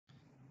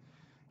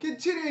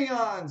Continuing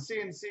on,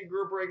 CNC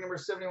group break number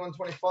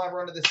 7125.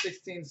 We're on to the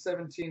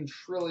 1617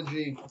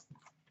 Trilogy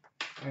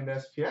and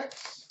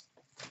SPX.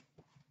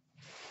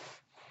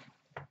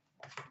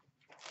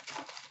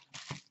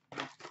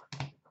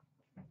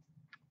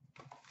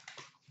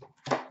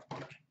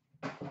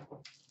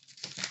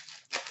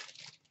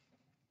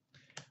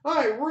 All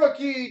right,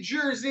 rookie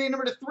jersey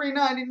number to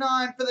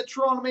 399 for the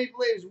Toronto Maple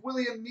Leafs,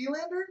 William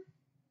Nylander.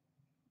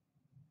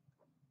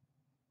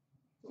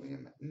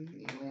 William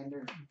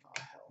Nylander. Oh,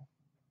 hell.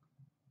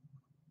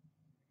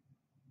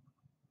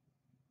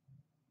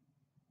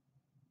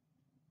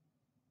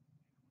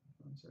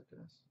 One sec,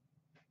 guys.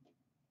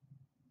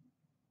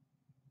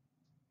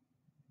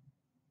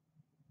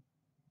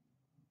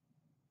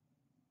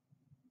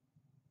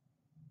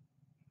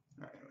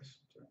 All right, anyways.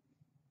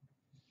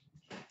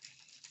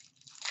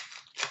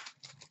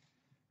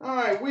 All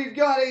right, we've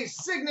got a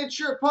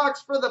signature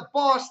pucks for the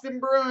Boston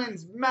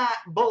Bruins, Matt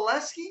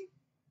Bolesky.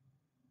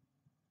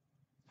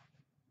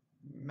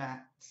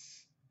 Matt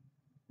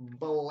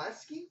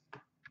Bolesky.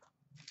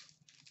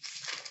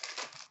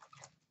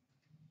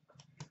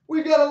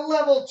 We've got a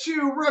level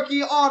 2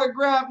 rookie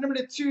autograph, number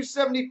to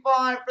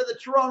 275 for the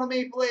Toronto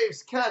Maple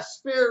Leafs,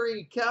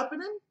 Kasperi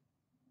Kapanen.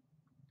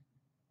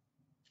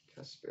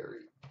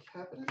 Kasperi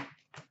Kapanen.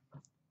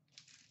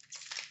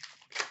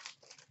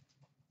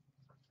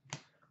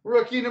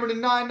 Rookie number to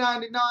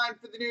 999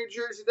 for the New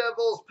Jersey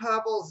Devils,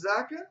 Pavel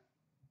Zacha.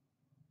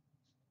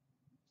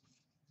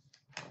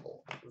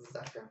 Pavel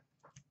Zacha.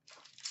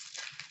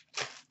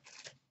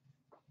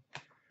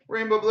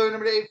 Rainbow blue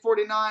number to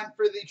 849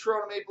 for the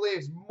Toronto Maple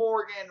Leafs,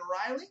 Morgan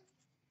Riley.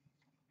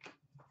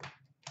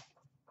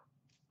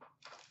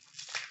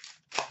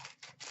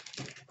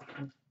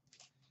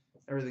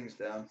 Everything's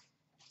down.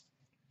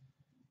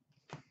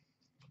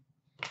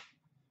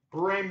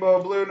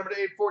 Rainbow blue number to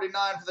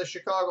 849 for the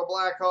Chicago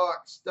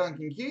Blackhawks,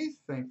 Duncan Keith.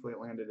 Thankfully, it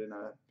landed in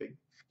a big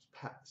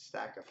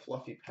stack of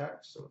fluffy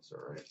packs, so it's all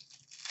right.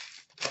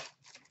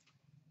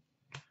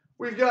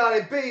 We've got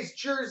a base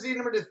jersey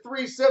number to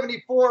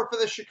 374 for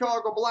the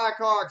Chicago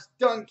Blackhawks,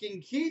 Duncan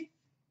Keith.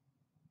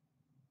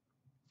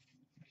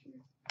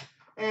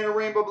 And a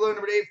rainbow blue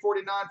number to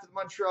 849 for the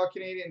Montreal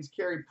Canadiens,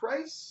 Carey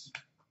Price.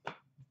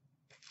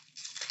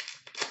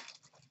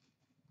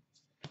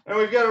 And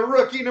we've got a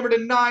rookie number to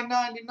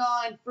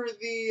 999 for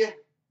the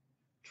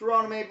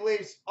Toronto Maple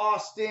Leafs,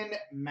 Austin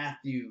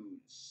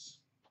Matthews.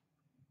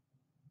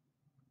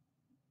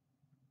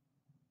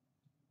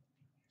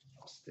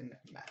 Austin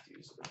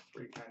Matthews at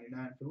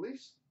 $3.99 for the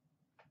Leafs.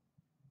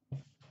 All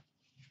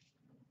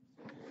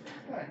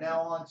right,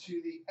 now on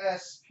to the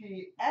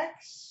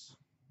SPX.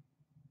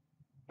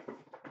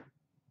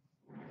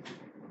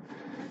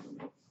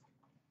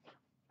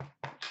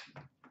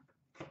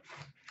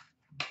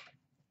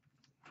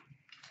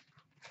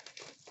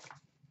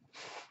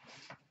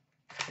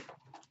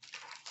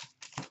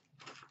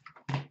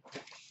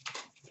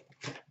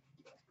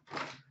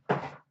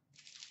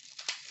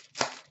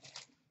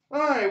 All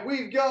right,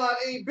 we've got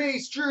a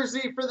base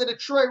jersey for the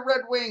Detroit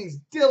Red Wings,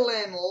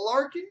 Dylan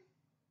Larkin.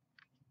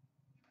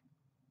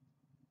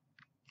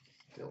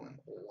 Dylan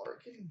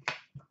Larkin.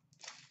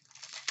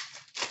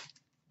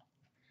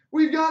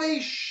 We've got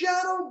a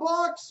shadow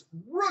box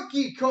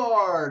rookie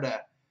card,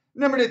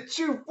 number to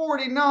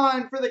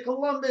 249 for the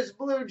Columbus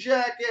Blue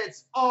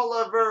Jackets,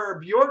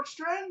 Oliver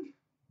Bjorkstrand.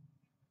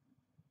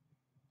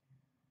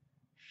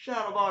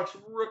 Shadow box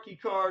rookie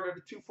card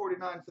at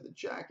 249 for the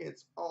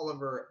Jackets,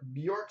 Oliver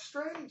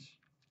Bjorkstrand.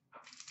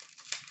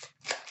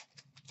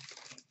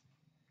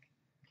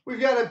 We've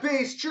got a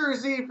base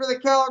jersey for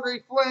the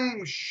Calgary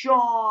Flames,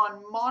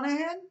 Sean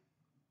Monahan.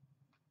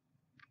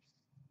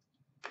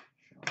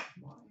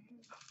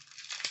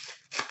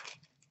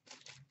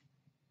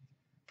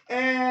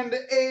 And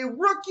a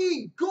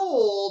rookie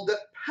gold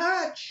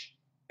patch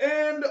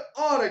and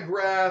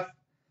autograph,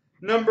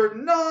 number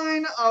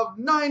 9 of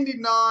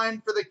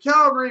 99 for the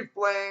Calgary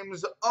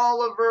Flames,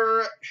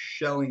 Oliver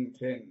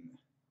Shellington.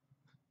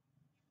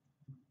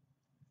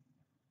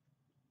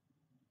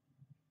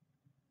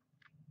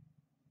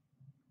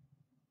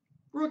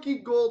 Rookie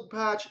gold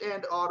patch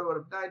and auto out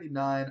of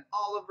 99,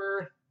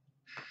 Oliver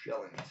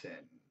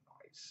Shellington.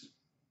 Nice.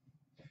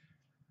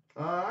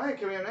 All right,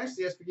 coming up next,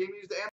 the SP Game used the